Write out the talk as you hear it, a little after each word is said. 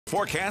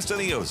Forecast in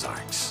the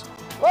Ozarks.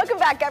 Welcome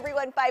back,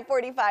 everyone.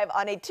 5:45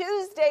 on a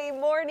Tuesday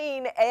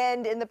morning,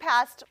 and in the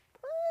past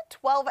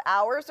 12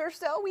 hours or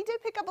so, we did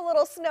pick up a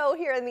little snow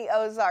here in the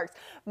Ozarks.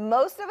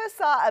 Most of us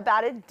saw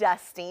about a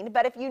dusting,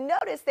 but if you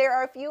notice, there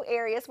are a few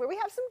areas where we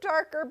have some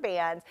darker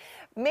bands,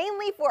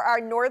 mainly for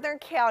our northern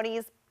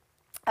counties.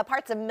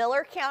 Parts of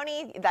Miller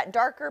County, that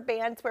darker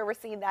bands where we're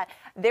seeing that.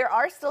 There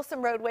are still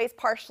some roadways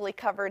partially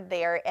covered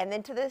there. And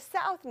then to the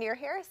south near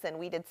Harrison,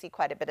 we did see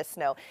quite a bit of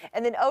snow.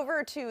 And then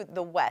over to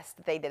the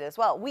west, they did as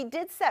well. We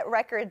did set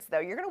records, though.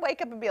 You're going to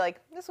wake up and be like,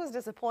 this was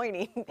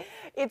disappointing.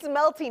 It's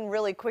melting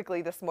really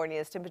quickly this morning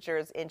as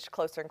temperatures inch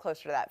closer and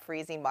closer to that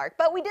freezing mark.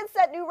 But we did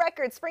set new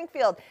records.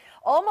 Springfield,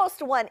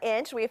 almost 1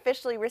 inch. We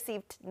officially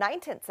received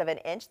 9/10 of an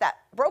inch. That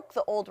broke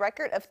the old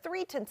record of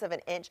 3/10 of an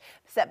inch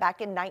set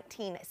back in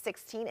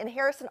 1916. And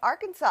Harrison,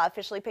 Arkansas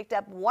officially picked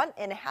up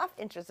 1.5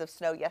 inches of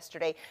snow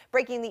yesterday,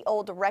 breaking the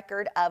old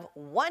record of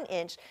 1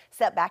 inch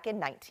set back in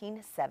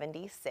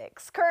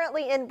 1976.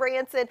 Currently in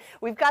Branson,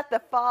 we've got the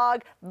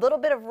fog, a little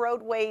bit of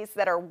roadways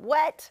that are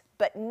wet,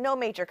 but no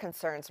major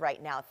concerns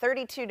right now.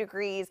 32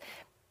 degrees.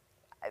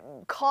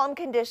 Calm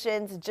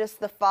conditions, just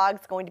the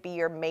fog's going to be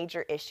your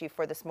major issue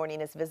for this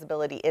morning as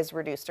visibility is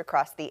reduced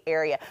across the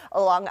area.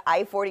 Along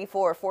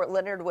I-44, Fort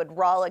Leonard Wood,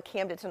 Rolla,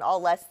 Camdenton, all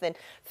less than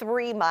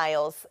 3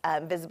 miles.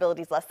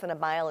 Visibility is less than a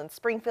mile in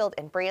Springfield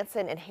and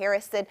Branson and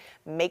Harrison.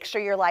 Make sure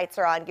your lights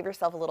are on. Give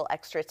yourself a little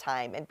extra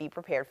time and be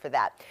prepared for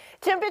that.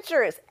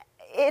 Temperatures,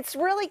 it's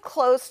really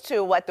close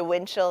to what the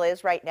wind chill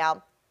is right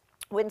now.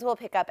 Winds will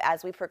pick up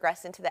as we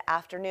progress into the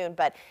afternoon,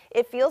 but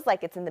it feels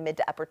like it's in the mid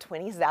to upper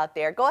 20s out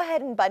there. Go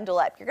ahead and bundle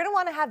up. You're going to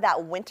want to have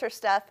that winter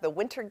stuff, the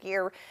winter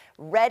gear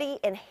ready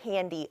and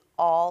handy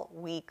all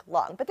week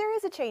long. But there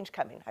is a change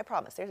coming. I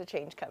promise there's a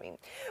change coming.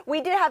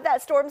 We did have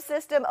that storm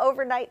system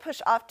overnight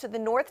push off to the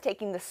north,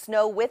 taking the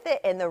snow with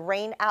it and the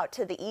rain out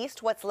to the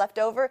east. What's left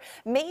over?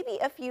 Maybe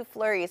a few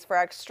flurries for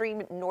our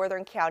extreme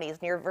northern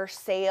counties near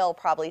Versailles,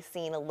 probably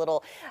seeing a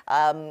little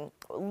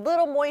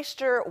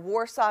moisture.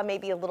 Warsaw,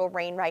 maybe a little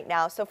rain right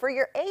now. So for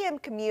your AM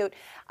commute,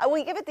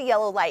 we give it the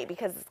yellow light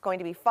because it's going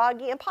to be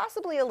foggy and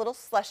possibly a little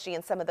slushy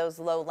in some of those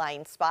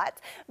low-lying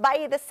spots.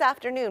 By this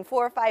afternoon,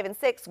 4, 5, and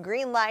 6,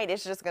 green light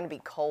is just going to be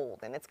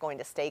cold, and it's going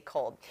to stay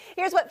cold.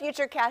 Here's what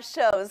Futurecast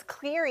shows.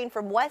 Clearing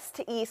from west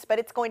to east, but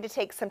it's going to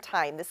take some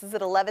time. This is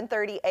at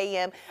 11:30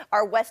 a.m.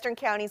 Our western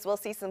counties will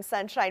see some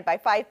sunshine by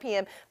 5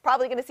 p.m.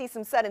 Probably going to see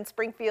some sun in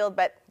Springfield,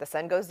 but the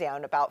sun goes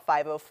down about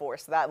 5:04,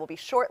 so that will be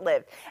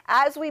short-lived.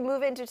 As we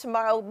move into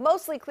tomorrow,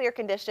 mostly clear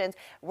conditions.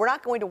 We're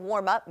not going to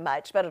warm up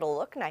much, but it'll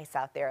look nice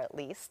out there at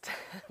least.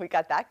 We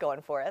got that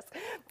going for us.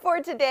 For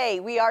today,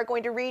 we are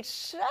going to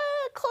reach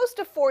close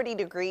to 40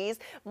 degrees.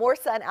 More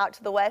sun out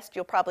to the west.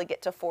 You'll probably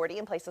get to 40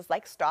 in places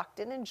like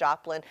Stockton and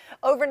Joplin.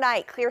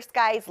 Overnight, clear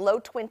skies, low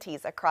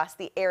 20s across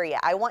the area.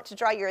 I want to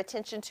draw your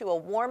attention to a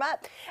warm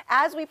up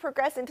as we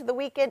progress into the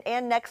weekend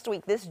and next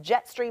week. This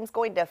jet stream is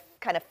going to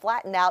kind of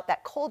flatten out.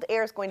 That cold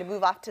air is going to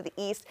move off to the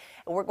east,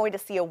 and we're going to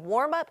see a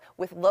warm up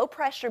with low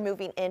pressure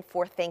moving in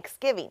for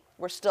Thanksgiving.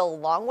 We're still a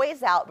long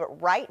ways out,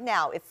 but right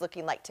now it's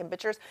looking like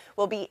temperatures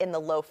will be in the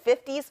low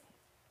 50s.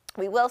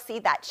 We will see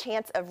that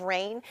chance of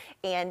rain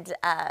and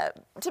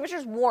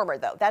temperatures warmer,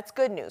 though. That's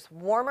good news.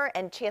 Warmer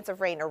and chance of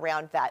rain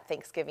around that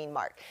Thanksgiving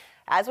mark.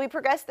 As we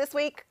progress this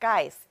week,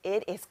 guys,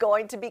 it is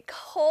going to be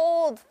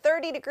cold,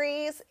 30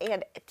 degrees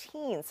and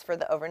teens for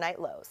the overnight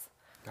lows.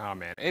 Oh,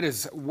 man, it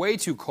is way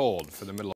too cold for the middle